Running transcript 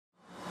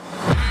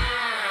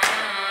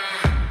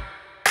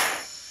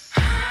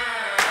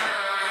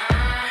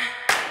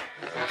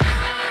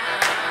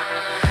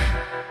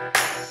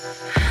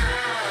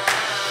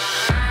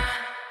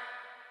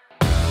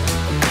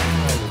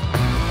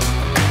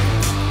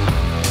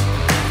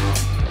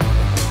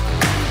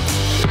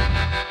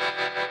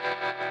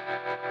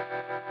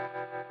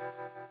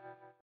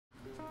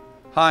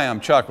Hi,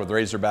 I'm Chuck with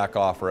Razorback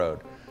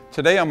Offroad.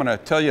 Today I'm going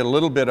to tell you a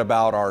little bit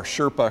about our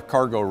Sherpa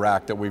Cargo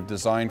Rack that we've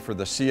designed for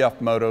the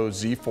CF MOTO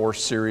ZFORCE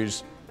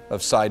series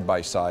of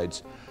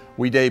side-by-sides.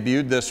 We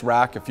debuted this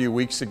rack a few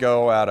weeks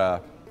ago at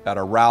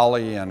a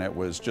rally, and it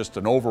was just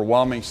an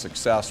overwhelming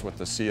success with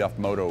the CF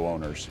Moto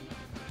owners.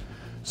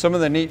 Some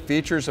of the neat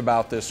features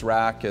about this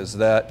rack is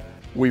that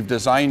we've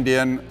designed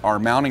in our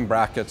mounting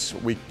brackets.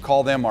 We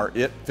call them our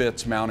It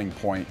Fits mounting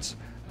points.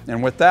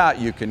 And with that,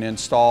 you can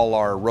install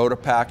our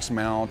Rotopax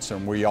mounts,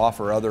 and we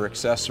offer other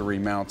accessory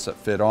mounts that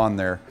fit on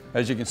there.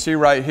 As you can see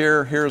right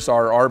here, here's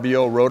our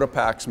RBO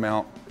Rotopax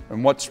mount.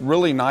 And what's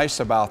really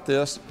nice about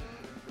this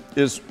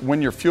is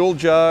when your fuel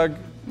jug,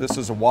 this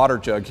is a water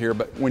jug here,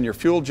 but when your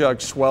fuel jug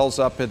swells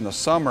up in the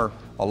summer,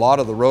 a lot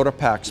of the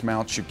Rotopax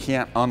mounts, you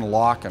can't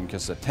unlock them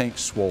because the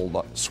tank's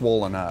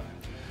swollen up.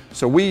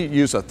 So we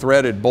use a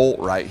threaded bolt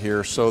right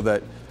here so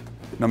that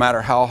no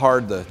matter how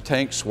hard the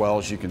tank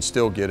swells, you can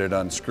still get it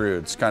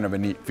unscrewed. It's kind of a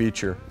neat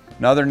feature.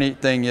 Another neat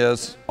thing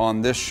is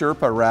on this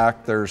Sherpa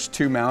rack, there's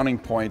two mounting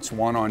points,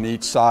 one on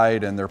each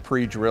side, and they're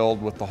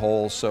pre-drilled with the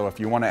holes. So if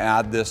you want to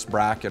add this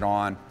bracket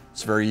on,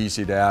 it's very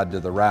easy to add to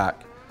the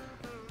rack.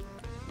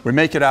 We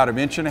make it out of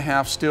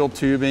 1.5" steel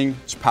tubing.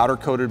 It's powder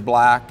coated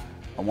black.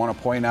 I want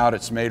to point out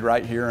it's made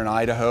right here in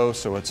Idaho,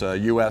 so it's a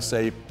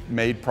USA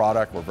made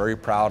product. We're very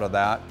proud of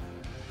that.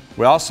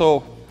 We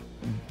also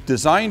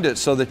designed it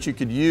so that you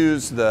could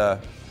use the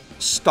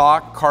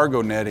stock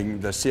cargo netting,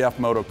 the CF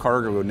Moto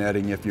Cargo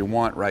netting, if you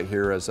want, right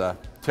here as a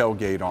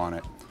tailgate on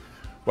it.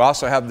 We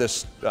also have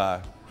this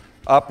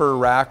upper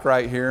rack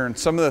right here, and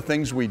some of the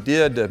things we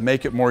did to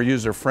make it more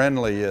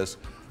user-friendly is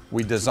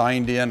we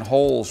designed in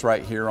holes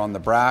right here on the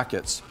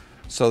brackets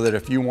so that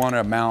if you want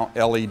to mount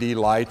LED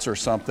lights or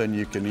something,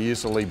 you can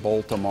easily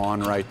bolt them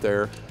on right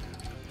there.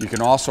 You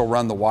can also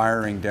run the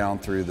wiring down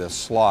through this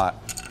slot.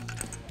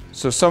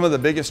 So some of the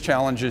biggest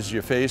challenges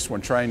you face when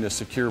trying to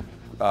secure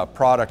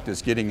product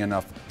is getting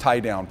enough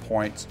tie-down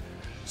points.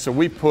 So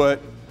we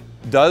put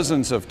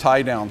dozens of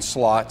tie-down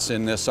slots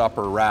in this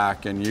upper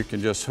rack, and you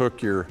can just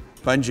hook your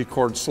bungee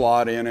cord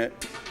slot in it,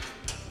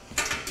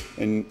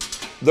 and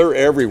they're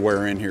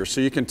everywhere in here.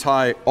 So you can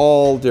tie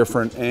all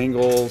different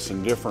angles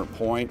and different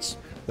points.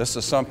 This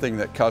is something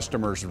that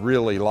customers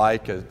really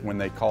like when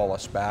they call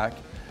us back.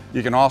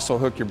 You can also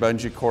hook your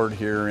bungee cord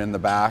here in the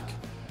back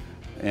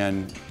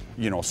and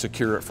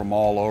secure it from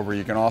all over.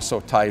 You can also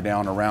tie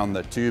down around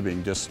the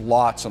tubing, just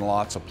lots and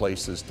lots of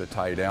places to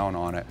tie down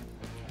on it.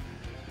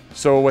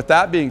 So with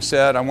that being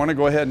said, I want to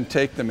go ahead and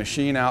take the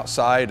machine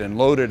outside and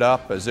load it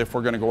up as if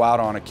we're going to go out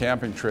on a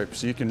camping trip,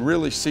 so you can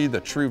really see the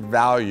true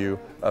value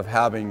of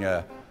having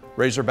a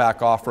Razorback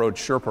Offroad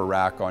Sherpa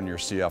Rack on your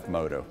CF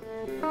Moto.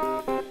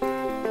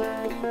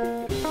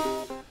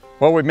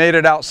 Well, we've made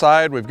it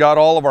outside. We've got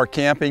all of our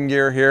camping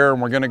gear here,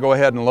 and we're going to go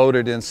ahead and load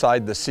it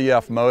inside the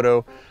CF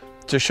Moto.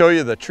 To show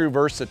you the true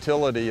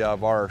versatility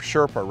of our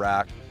Sherpa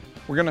Rack,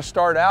 we're going to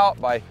start out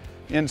by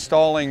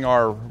installing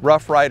our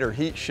Rough Rider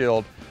heat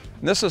shield.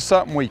 And this is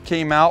something we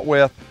came out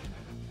with.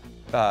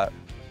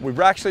 We've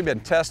actually been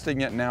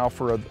testing it now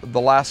for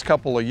the last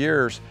couple of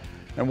years.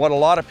 And what a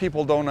lot of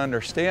people don't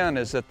understand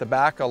is that the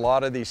back of a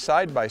lot of these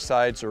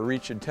side-by-sides are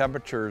reaching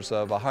temperatures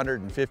of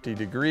 150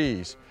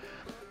 degrees.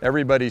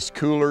 Everybody's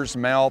coolers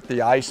melt,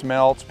 the ice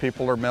melts,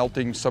 people are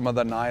melting some of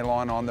the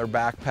nylon on their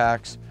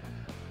backpacks.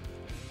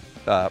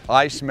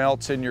 Ice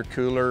melts in your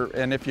cooler,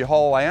 and if you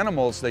haul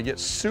animals, they get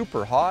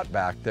super hot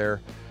back there.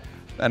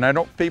 And I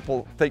don't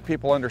think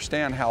people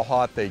understand how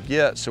hot they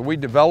get. So we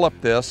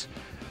developed this,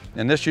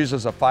 and this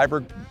uses a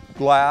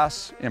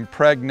fiberglass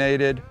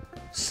impregnated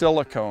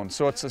silicone.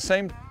 So it's the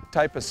same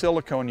type of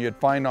silicone you'd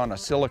find on a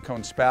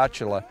silicone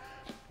spatula.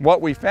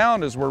 What we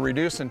found is we're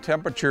reducing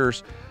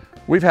temperatures.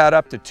 We've had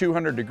up to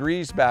 200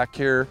 degrees back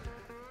here,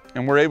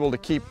 and we're able to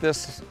keep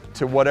this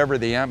to whatever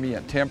the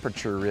ambient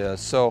temperature is.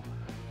 So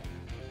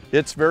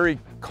it's very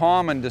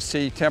common to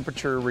see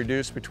temperature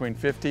reduced between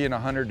 50 and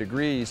 100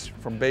 degrees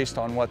based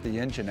on what the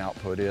engine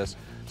output is.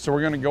 So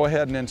we're going to go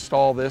ahead and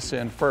install this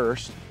in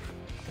first.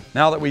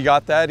 Now that we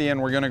got that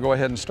in, we're going to go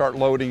ahead and start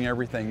loading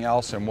everything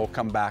else, and we'll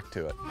come back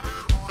to it.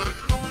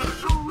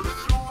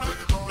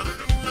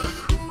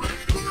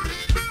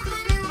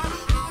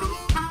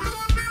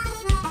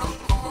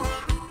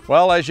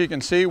 Well, as you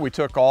can see, we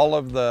took all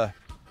of the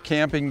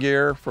camping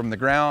gear from the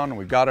ground.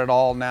 We've got it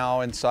all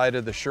now inside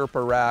of the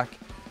Sherpa Rack.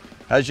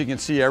 As you can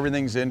see,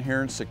 everything's in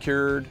here and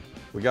secured.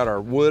 We got our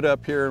wood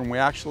up here, and we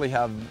actually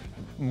have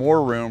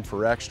more room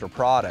for extra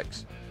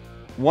products.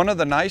 One of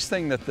the nice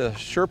things that the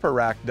Sherpa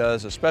Rack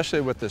does,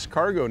 especially with this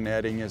cargo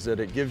netting, is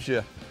that it gives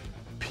you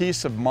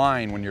peace of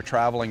mind when you're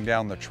traveling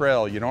down the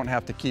trail. You don't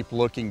have to keep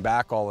looking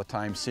back all the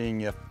time,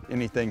 seeing if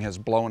anything has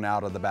blown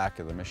out of the back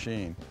of the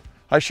machine.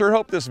 I sure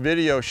hope this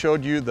video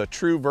showed you the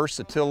true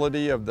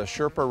versatility of the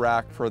Sherpa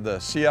Rack for the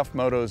CF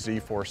MOTO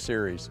ZFORCE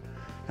series.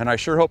 And I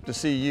sure hope to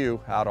see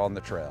you out on the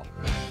trail.